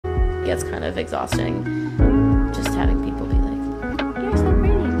gets kind of exhausting just having people be like, you're so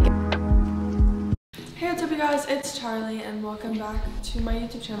pretty. Hey, what's up you guys, it's Charlie and welcome back to my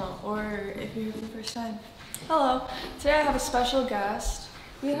YouTube channel, or if you're here for the first time, hello. Today I have a special guest.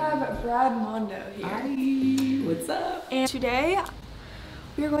 We have Brad Mondo here. Hi, what's up? And today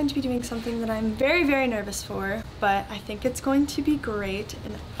we are going to be doing something that I'm very, very nervous for, but I think it's going to be great.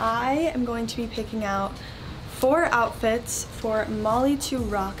 And I am going to be picking out 4 outfits for Molly to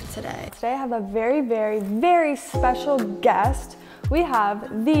rock today. Today I have a very, very, very special guest. We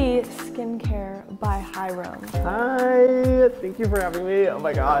have the Skincare by Hiram. Hi, thank you for having me. Oh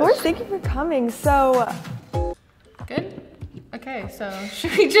my gosh. Of course, thank you for coming. So, good? Okay, so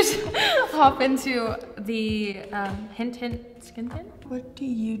should we just hop into the hint skin tint? what do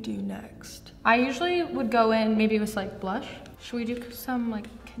you do next? I usually would go in maybe with like blush. Should we do some like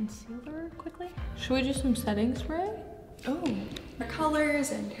concealer quickly? Should we do some setting spray? Oh,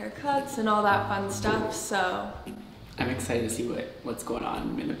 colors and haircuts and all that fun stuff, so. I'm excited to see what's going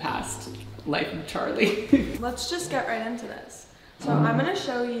on in the past life of Charlie. Let's just get right into this. So I'm gonna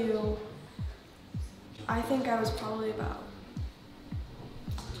show you, I think I was probably about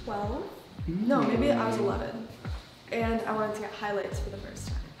 12? No, maybe I was 11. And I wanted to get highlights for the first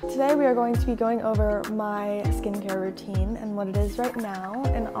time. Today we are going to be going over my skincare routine and what it is right now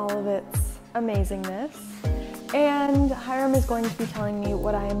and all of its amazingness. And Hiram is going to be telling me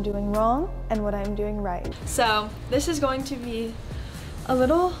what I am doing wrong and what I am doing right. So this is going to be a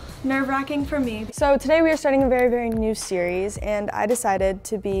little nerve-wracking for me. So today we are starting a very, very new series, and I decided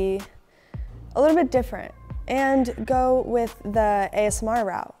to be a little bit different and go with the ASMR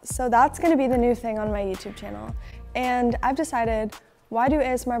route. So that's gonna be the new thing on my YouTube channel. And I've decided, why do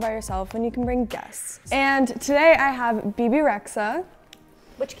ASMR by yourself when you can bring guests? And today I have BB Rexa.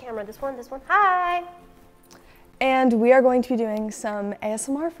 Which camera? This one? This one? Hi! And we are going to be doing some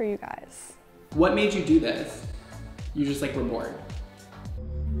ASMR for you guys. What made you do this? You just like were bored.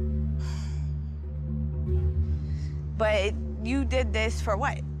 But you did this for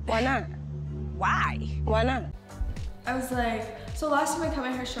what? Why not? Why? Why not? I was like, so last time I cut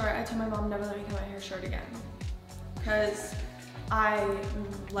my hair short, I told my mom never let me cut my hair short again. Because I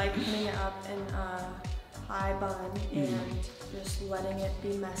like putting it up in a high bun and just letting it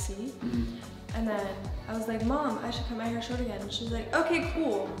be messy. And then I was like, Mom, I should cut my hair short again. And she's like, okay,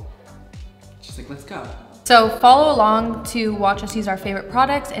 cool. She's like, let's go. So follow along to watch us use our favorite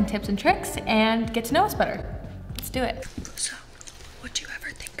products and tips and tricks and get to know us better. Let's do it. So, would you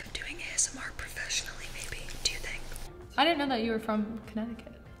ever think of doing ASMR professionally, maybe? Do you think? I didn't know that you were from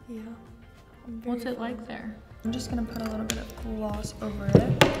Connecticut. Yeah. What's it like there? I'm just gonna put a little bit of gloss over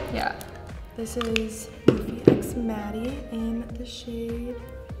it. Yeah. This is Morphe X Maddie in the shade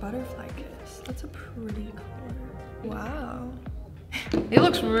Butterfly Kiss. That's a pretty color. Wow. It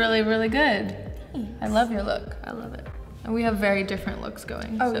looks really, really good. I love your look. I love it. And we have very different looks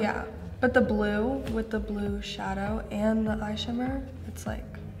going. Oh so. yeah. But the blue with the blue shadow and the eye shimmer, it's like,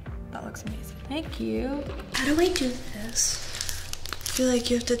 that looks amazing. Thank you. How do I do this? I feel like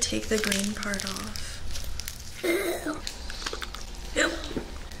you have to take the green part off.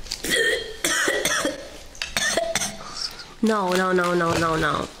 No.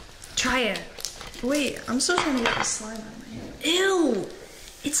 Try it. Wait, I'm still trying to get the slime out of my hair. Ew!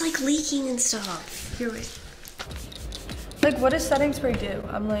 It's like leaking and stuff. Here, wait. Like, what does setting spray do?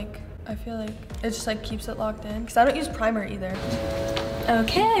 I feel like it just like keeps it locked in. Because I don't use primer either.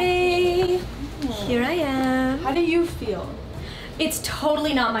 Okay, here I am. How do you feel? It's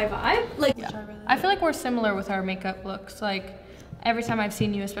totally not my vibe. Like, Yeah. I feel like we're similar with our makeup looks. Like every time I've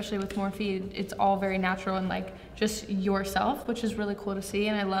seen you, especially with Morphe, it's all very natural and like just yourself, which is really cool to see.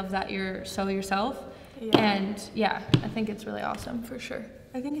 And I love that you're so yourself. Yeah. And yeah, I think it's really awesome. For sure.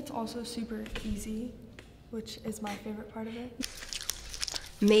 I think it's also super easy, which is my favorite part of it.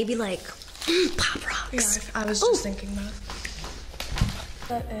 Maybe like pop rocks. Yeah, I was just thinking that. Is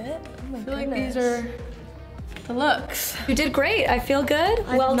that it? Oh my I feel like goodness. these are the looks. you did great. I feel good.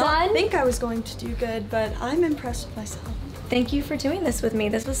 Well I done. did not think I was going to do good, but I'm impressed with myself. Thank you for doing this with me.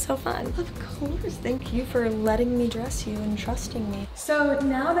 This was so fun. Of course, thank you for letting me dress you and trusting me. So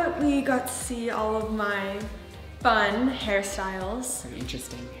now that we got to see all of my fun hairstyles, Very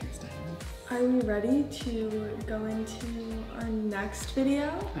interesting hairstyle. are we ready to go into our next video?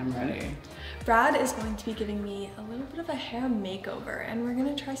 I'm ready. Brad is going to be giving me a little bit of a hair makeover and we're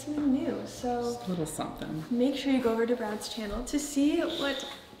gonna try something new. So Just a little something. make sure you go over to Brad's channel to see what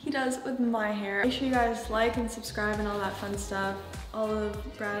he does with my hair. Make sure you guys like and subscribe and all that fun stuff. All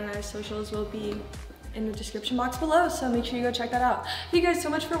of Brad and I's socials will be in the description box below, so make sure you go check that out. Thank you guys so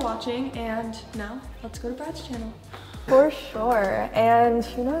much for watching, and now let's go to Brad's channel. For sure. And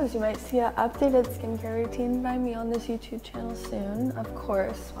who knows, you might see an updated skincare routine by me on this YouTube channel soon. Of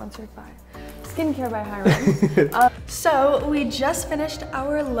course, sponsored by Skincare by Hiram. So we just finished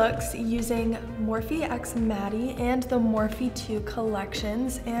our looks using Morphe x Maddie and the Morphe 2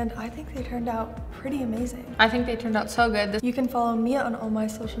 collections, and I think they turned out pretty amazing. I think they turned out so good. You can follow me on all my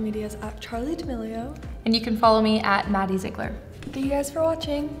social medias at Charli D'Amelio. And you can follow me at Maddie Ziegler. Thank you guys for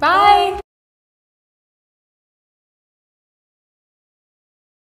watching. Bye.